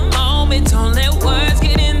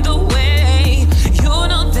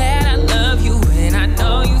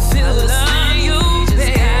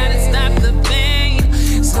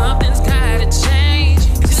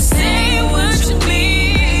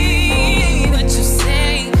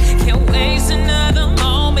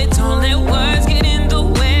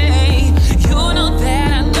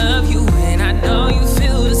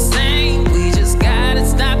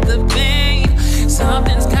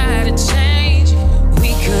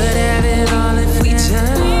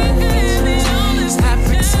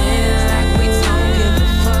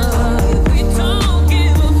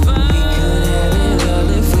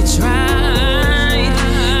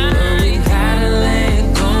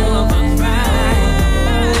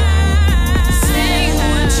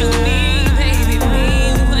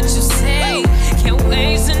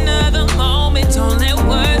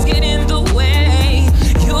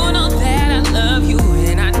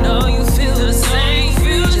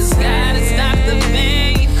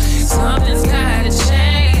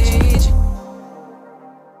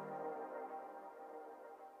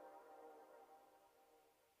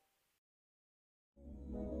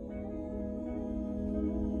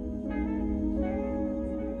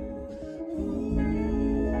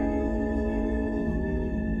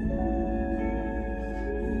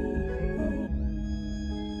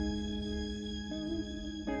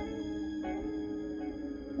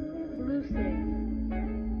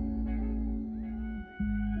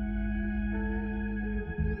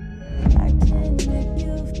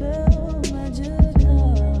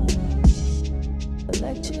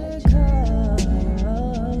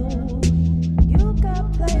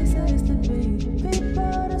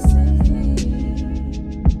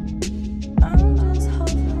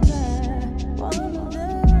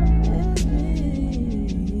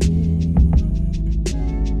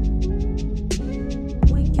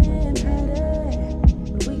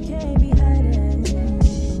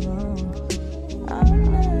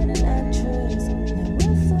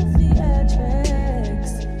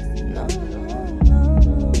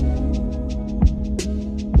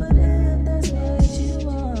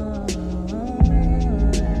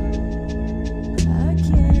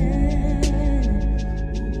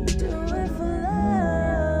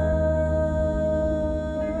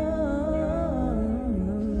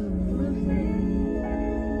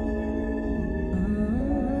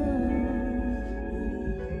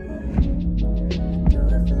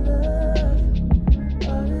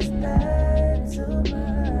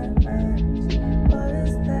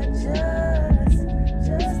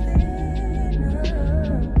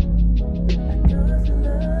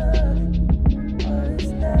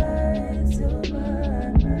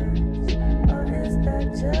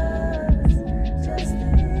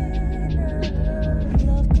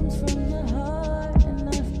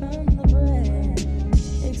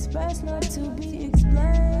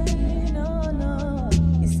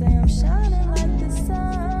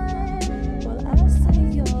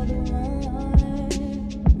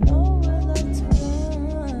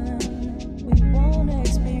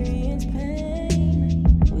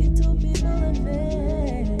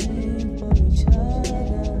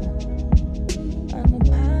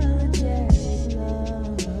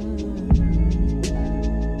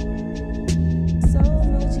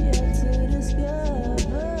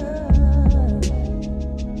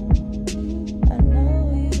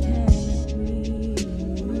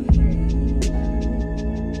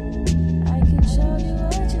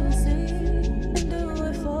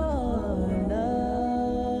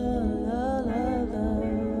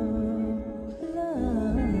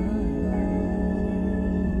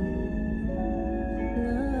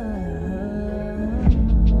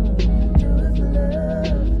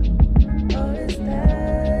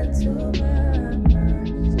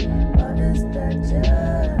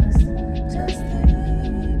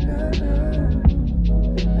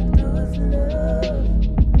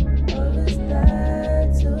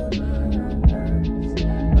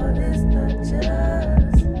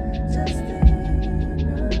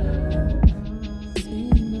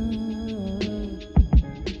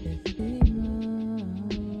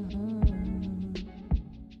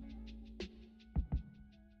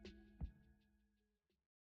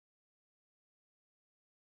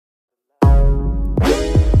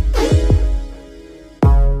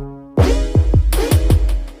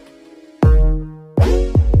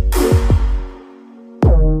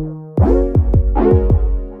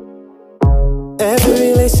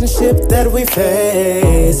 hardship that we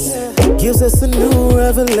face gives us a new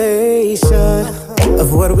revelation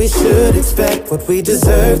of what we should expect, what we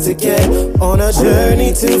deserve to get on our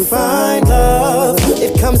journey to find love.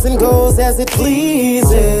 It comes and goes as it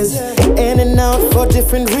pleases, in and out for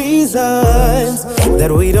different reasons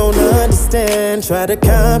that we don't understand, try to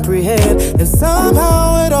comprehend, and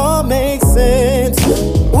somehow it all makes sense.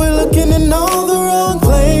 We're looking in all the wrong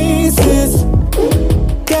places.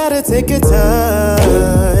 Gotta take your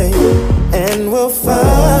time and we'll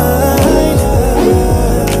find.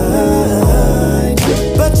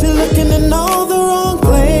 But you're looking in all the wrong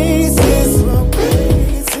places.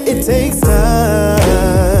 It takes time.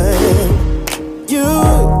 You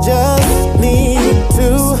just need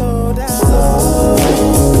to slow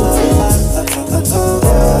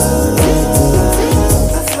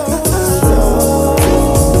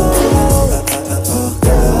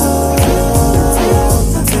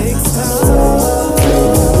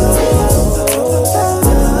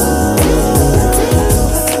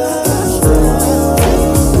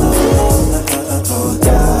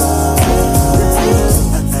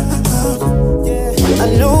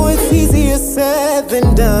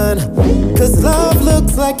done, 'cause love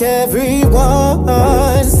looks like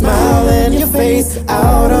everyone. Smile in your face,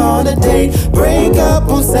 out on a date, break up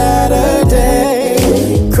on Saturday,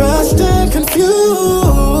 crushed and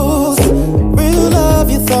confused. Real love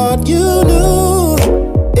you thought you knew,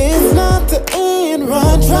 it's not the end.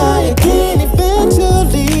 Run, try again,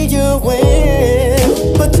 eventually you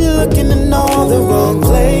win. But you're looking in all the wrong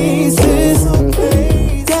places.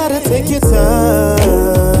 Gotta take your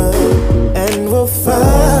time and we'll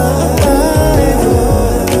find.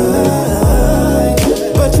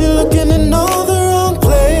 But you're looking in all the wrong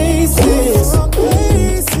places.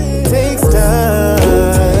 Takes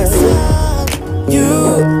time. You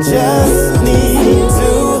just need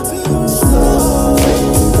to slow.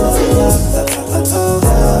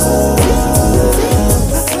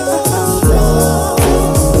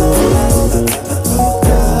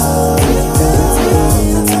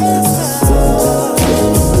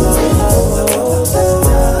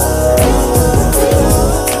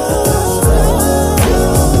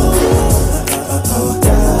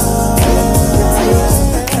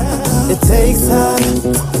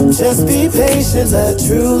 Just be patient, let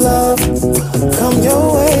true love come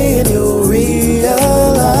your way and you'll realize.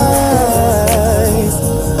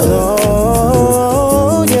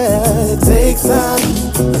 Oh yeah, it takes time.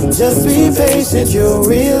 Just be patient, you'll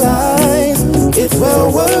realize it's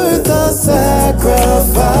well worth the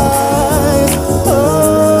sacrifice.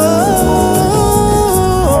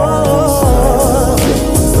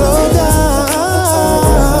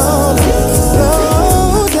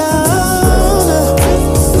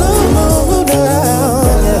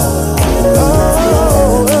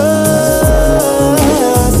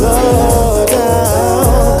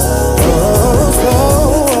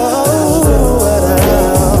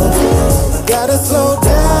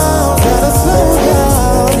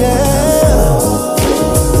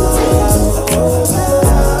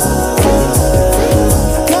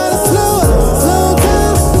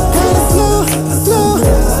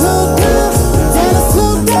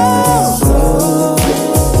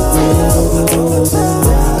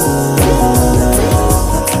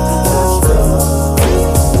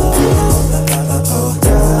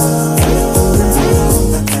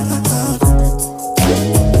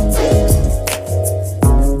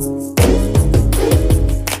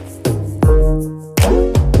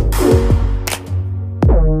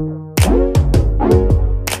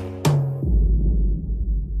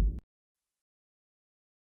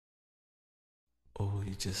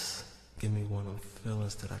 Just give me one of the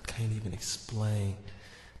feelings that I can't even explain.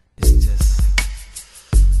 It's just,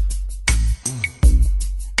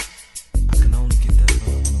 I can only get that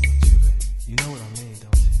love when I'm with you, baby. You know what I mean,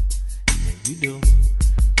 don't you? Yeah, you do.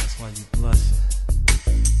 That's why you blushing.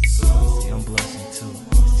 See, I'm blushing too.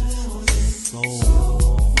 It's just so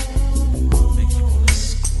warm. Make you wanna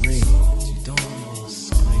scream, but you don't really wanna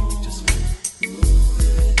scream. You just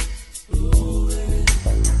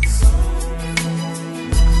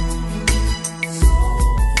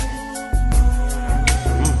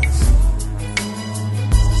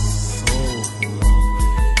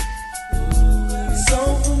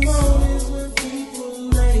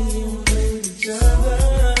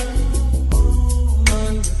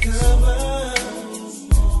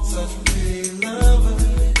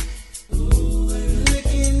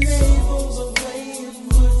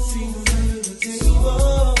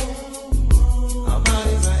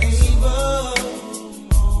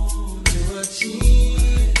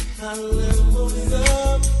levels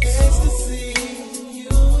of ecstasy, you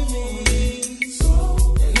and me,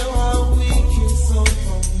 and no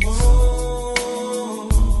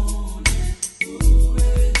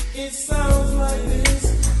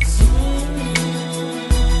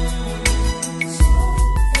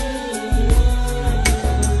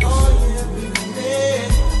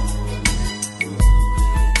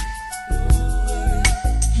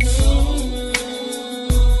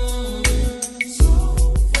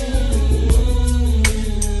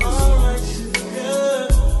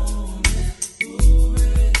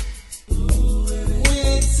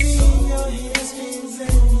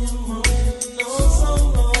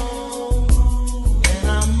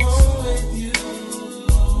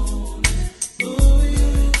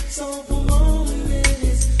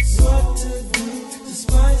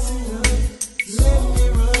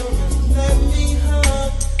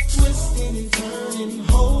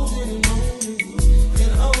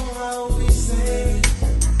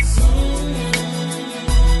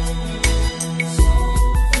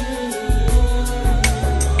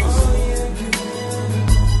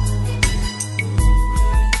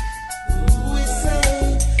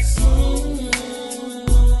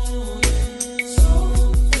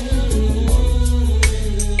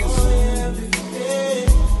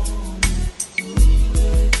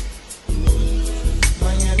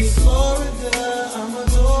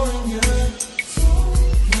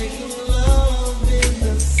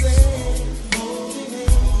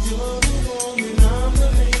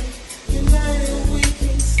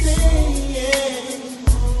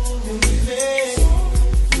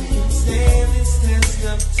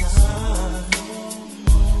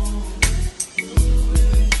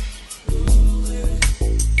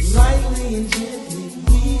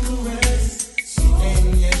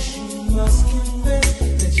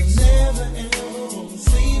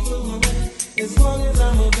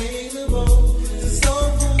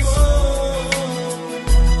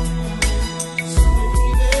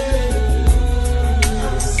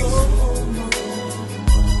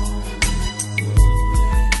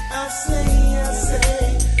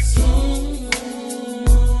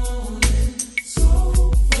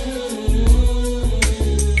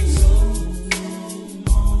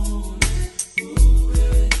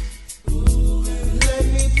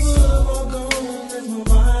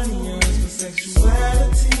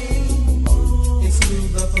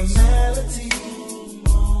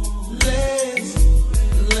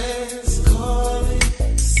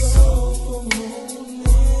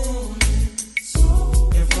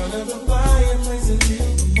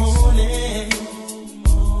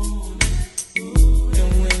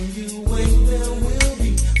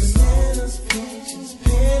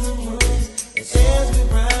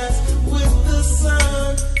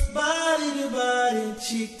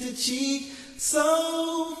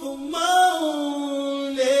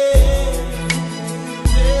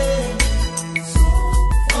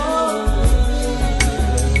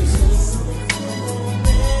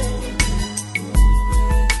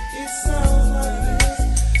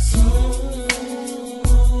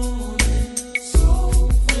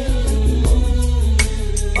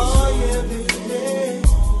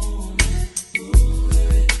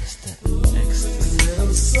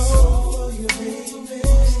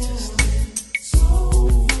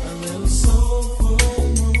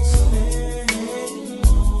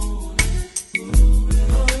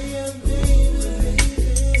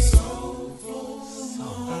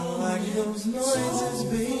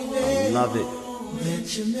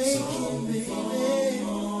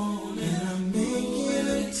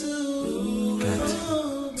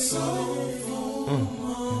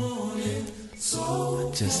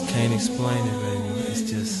just can't explain it, baby. It's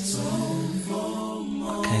just,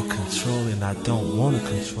 I can't control it and I don't want to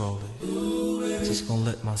control it. I'm just gonna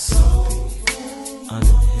let myself be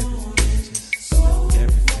uninhibited and just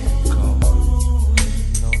everything go. You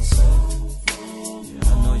know what I'm saying? Yeah,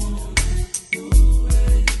 I know you do.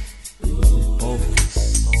 We both get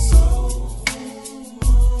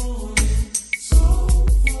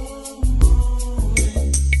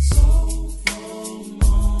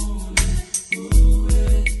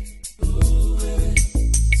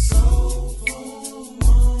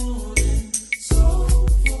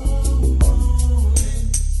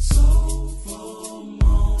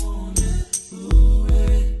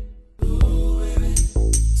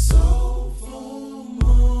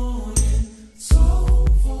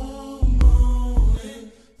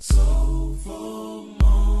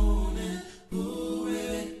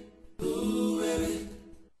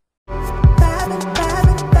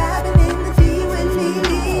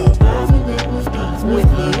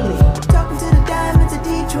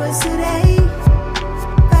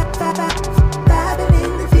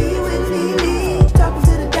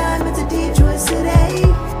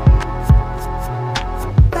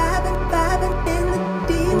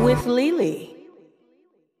with Lily.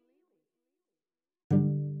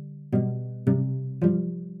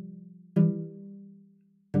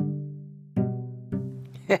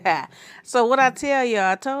 So what I tell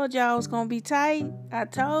y'all, I told y'all I was going to be tight. I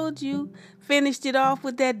told you. Finished it off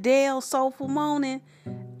with that Dale Soulful Moaning.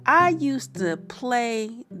 I used to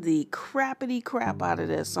play the crappity crap out of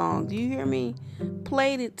that song. Do you hear me?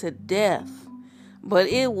 Played it to death. But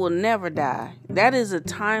it will never die. That is a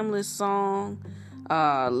timeless song.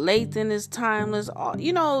 Lathan is timeless.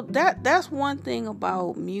 You know, that's one thing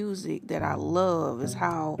about music that I love is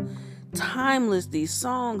how timeless these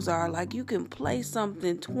songs are. Like, you can play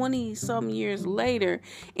something 20 some years later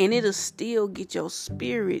and it'll still get your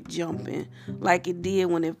spirit jumping like it did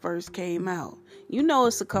when it first came out. You know,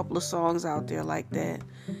 it's a couple of songs out there like that.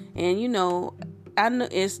 And you know, I know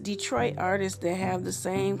it's Detroit artists that have the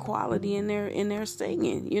same quality in their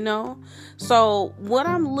singing, you know. So what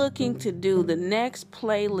I'm looking to do, the next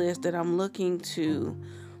playlist that I'm looking to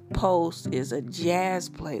post is a jazz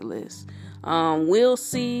playlist. We'll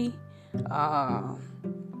see.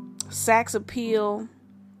 Sax Appeal,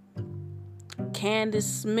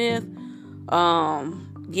 Candace Smith.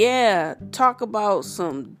 Yeah, talk about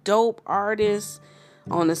some dope artists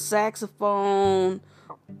on the saxophone,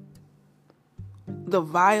 the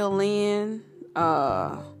violin.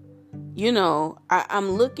 You know,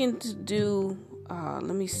 I'm looking to do, let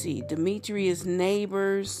me see, Demetrius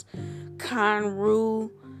Neighbors,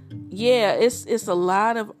 Conru. Yeah, it's a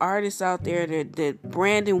lot of artists out there that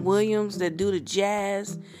Brandon Williams that do the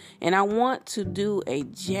jazz, and I want to do a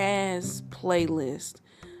jazz playlist.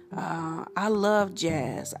 I love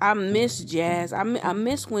jazz. I miss jazz. I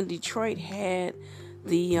miss when Detroit had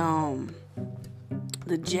the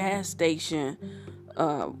jazz station.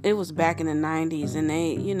 It was back in the 90s, and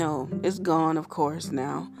they, you know, it's gone, of course,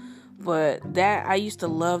 now. But that, I used to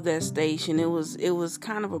love that station. It was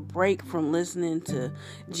kind of a break from listening to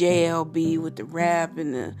JLB with the rap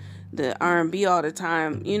and the R&B all the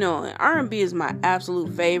time. You know, R&B is my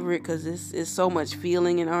absolute favorite because it's so much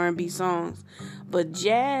feeling in R&B songs. But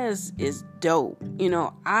jazz is dope. You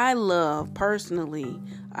know, I love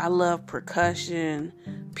percussion,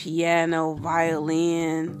 piano,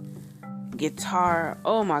 violin, guitar.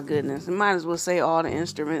 Oh my goodness. I might as well say all the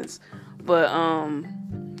instruments. But,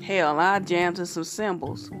 hell, I jam to some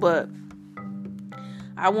cymbals, but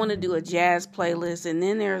I want to do a jazz playlist, and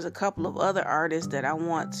then there's a couple of other artists that I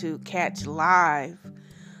want to catch live.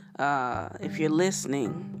 If you're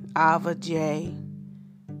listening, Ava J,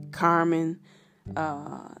 Carmen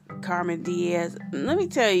Diaz. Let me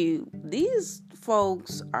tell you, these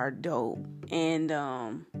folks are dope, and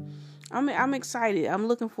I'm excited. I'm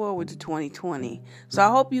looking forward to 2020. So I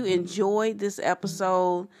hope you enjoyed this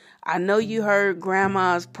episode. I know you heard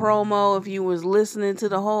Grandma's promo if you was listening to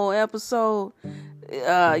the whole episode.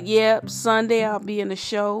 Sunday I'll be in a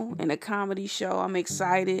show, in a comedy show. I'm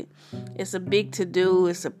excited. It's a big to-do.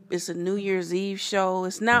 It's a New Year's Eve show.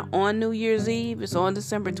 It's not on New Year's Eve. It's on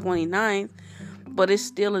December 29th, but it's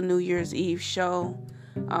still a New Year's Eve show.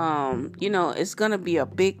 You know, it's gonna be a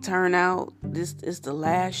big turnout. This is the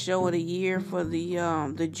last show of the year for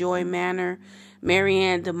the Joy Manor.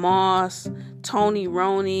 Marianne DeMoss, Tony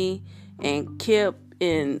Roney, and Kip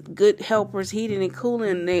and Good Helpers Heating and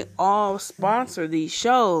Cooling, they all sponsor these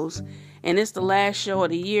shows, and it's the last show of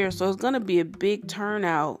the year, so it's gonna be a big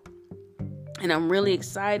turnout, and I'm really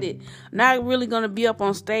excited. Not really gonna be up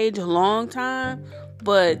on stage a long time,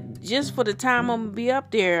 But just for the time I'm gonna be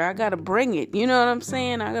up there, I gotta bring it. You know what I'm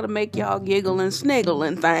saying? I gotta make y'all giggle and sniggle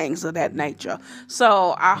and things of that nature.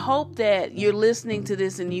 So I hope that you're listening to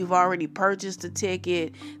this and you've already purchased a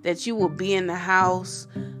ticket, that you will be in the house.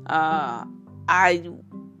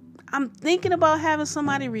 I'm thinking about having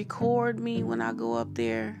somebody record me when I go up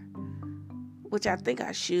there, which I think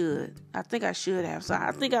I should. I think I should have. So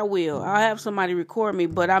I think I will. I'll have somebody record me,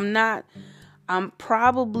 but I'm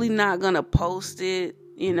probably not going to post it,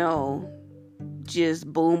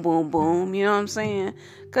 just boom, boom, boom. You know what I'm saying?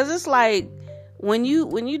 Because it's like, when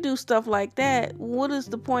you do stuff like that, what is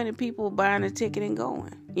the point of people buying a ticket and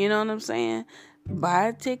going? You know what I'm saying? Buy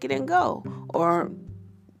a ticket and go. Or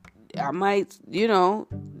I might,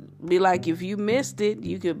 be like, if you missed it,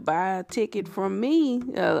 you could buy a ticket from me,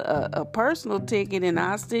 a personal ticket, and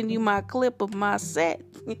I'll send you my clip of my set.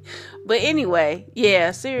 But anyway,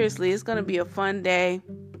 yeah, seriously, it's going to be a fun day.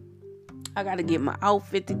 I got to get my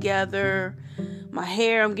outfit together.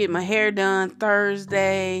 I'm getting my hair done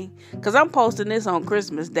Thursday, because I'm posting this on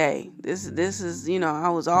Christmas Day. This is, I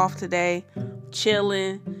was off today,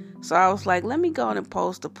 chilling. So I was like, let me go and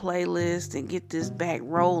post a playlist and get this back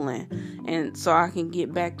rolling. And so I can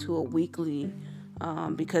get back to a weekly,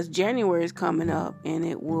 because January is coming up, and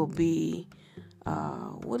it will be,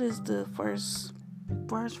 what is the first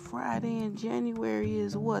Friday in January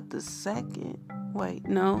is what? The 2nd? Wait,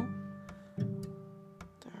 no.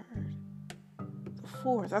 3rd. The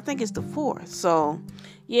 4th. I think it's the 4th. So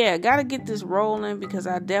yeah, gotta get this rolling, because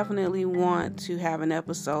I definitely want to have an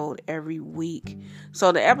episode every week.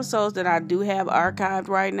 So the episodes that I do have archived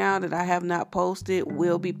right now that I have not posted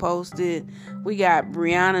will be posted. We got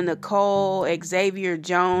Brianna Nicole, Xavier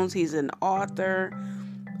Jones. He's an author,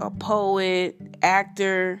 a poet,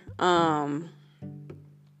 actor,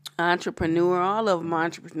 entrepreneur. All of them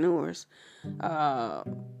entrepreneurs.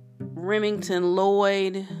 Remington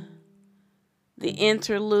Lloyd, The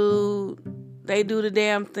Interlude. They do the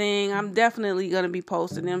damn thing. I'm definitely going to be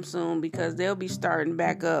posting them soon, because they'll be starting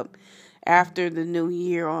back up after the new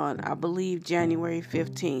year on, I believe, January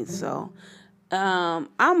 15th. So I'm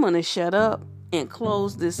going to shut up and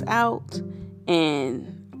close this out,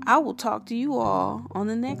 and I will talk to you all on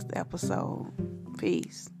the next episode.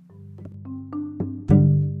 Peace.